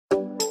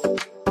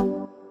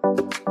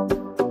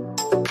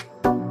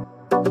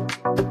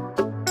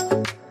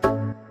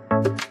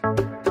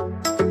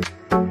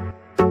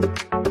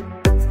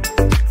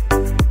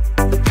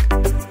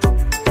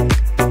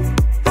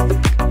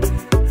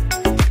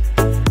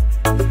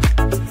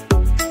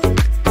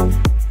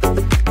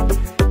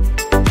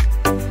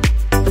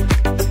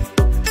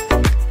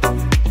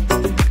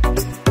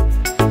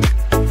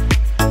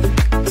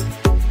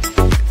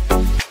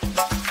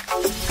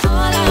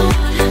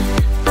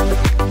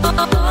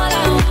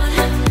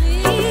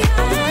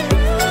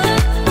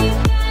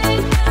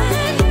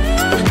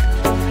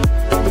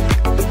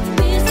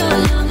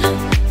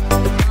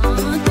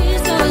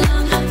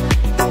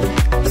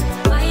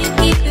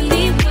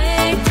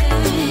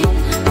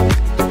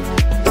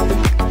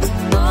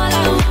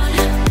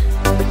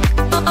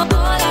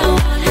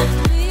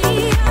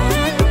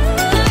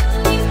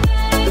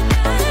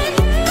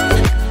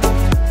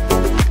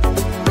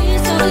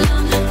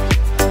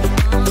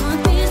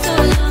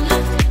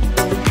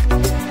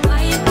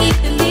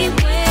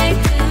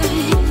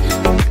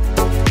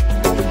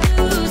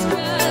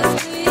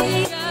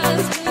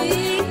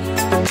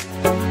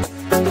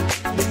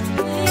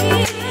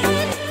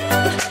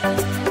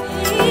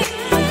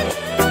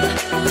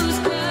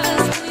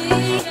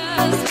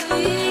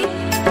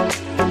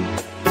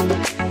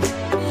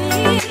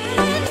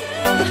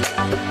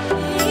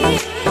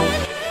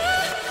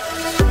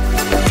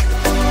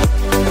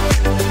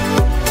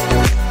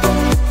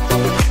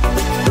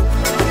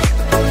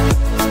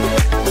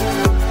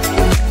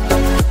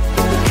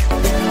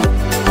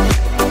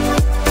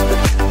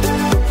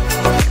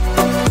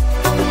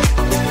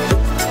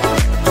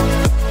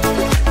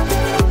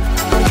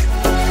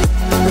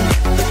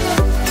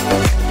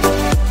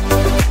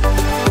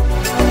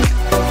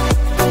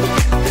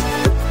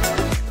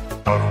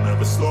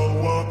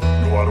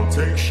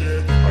don't take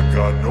shit. I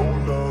got no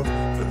love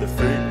for the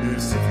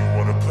fakeness. If you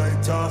wanna play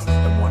tough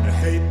and wanna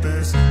hate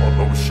this,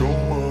 I'll always show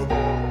up.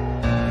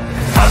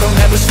 I don't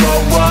ever slow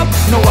up,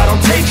 no I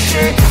don't take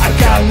shit. I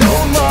got no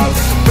love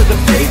for the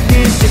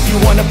fakeness. If you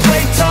wanna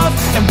play tough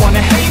and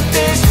wanna hate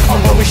this,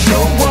 I'll always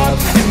show up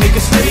and make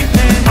a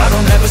statement. I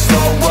don't ever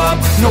slow up,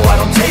 no I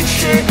don't take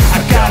shit. I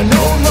got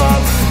no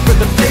love for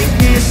the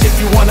fakeness. If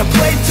you wanna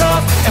play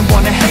tough and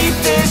wanna hate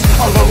this,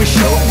 I'll always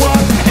show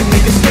up and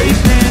make a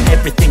statement.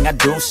 Everything I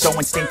do so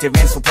instinctive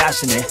and so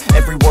passionate.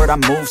 Every word I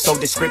move so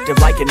descriptive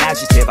like an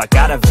adjective. I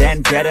got a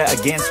vendetta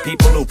against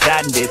people who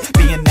patented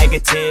being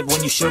negative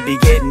when you should be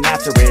getting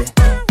after it.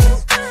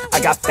 I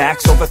got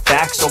facts over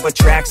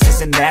tracks,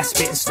 this and that.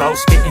 Spitting slow,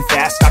 spitting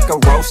fast. I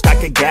could roast, I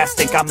could gas.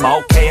 Think I'm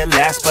okay at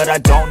last, but I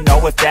don't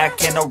know if that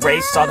can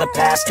erase all the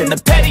past. And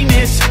the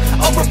pettiness,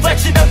 a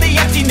reflection of the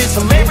emptiness.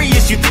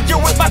 Hilarious, you think you're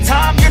worth my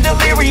time, you're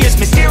delirious.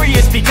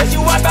 Mysterious, because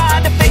you hide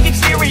behind a fake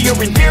exterior.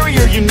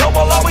 Inferior, you know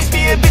I'll always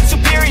be a bit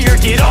superior.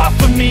 Get off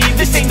of me,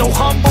 this ain't no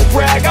humble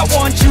brag. I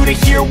want you to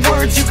hear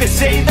words, you can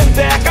say them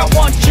back. I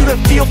want you to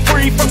feel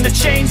free from the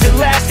chains at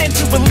last, and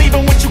to believe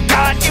in what you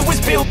got, it was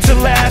built to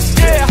last,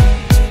 yeah.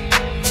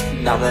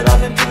 Now that I've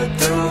been put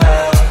through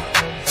hell,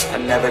 I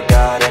never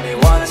got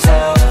anyone's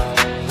help.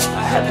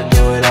 I had to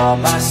do it all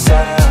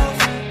myself.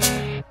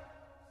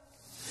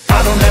 I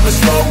don't ever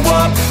slow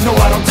up, no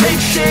I don't take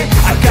shit.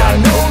 I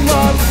got no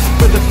love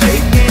for the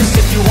fakeness.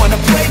 If you wanna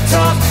play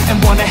tough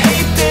and wanna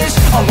hate this,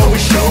 I'll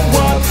always show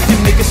up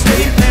and make a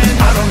statement.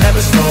 I don't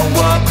ever slow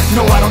up,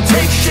 no I don't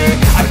take shit.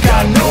 I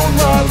got no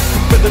love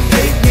for the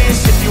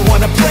fakeness. If you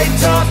wanna play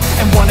tough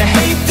and wanna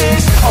hate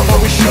this, I'll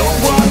always show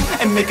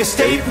up and make a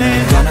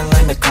statement. Gonna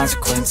learn the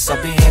consequence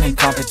of being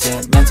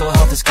incompetent. Mental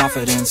health is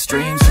confidence,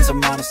 dreams and some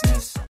modestness.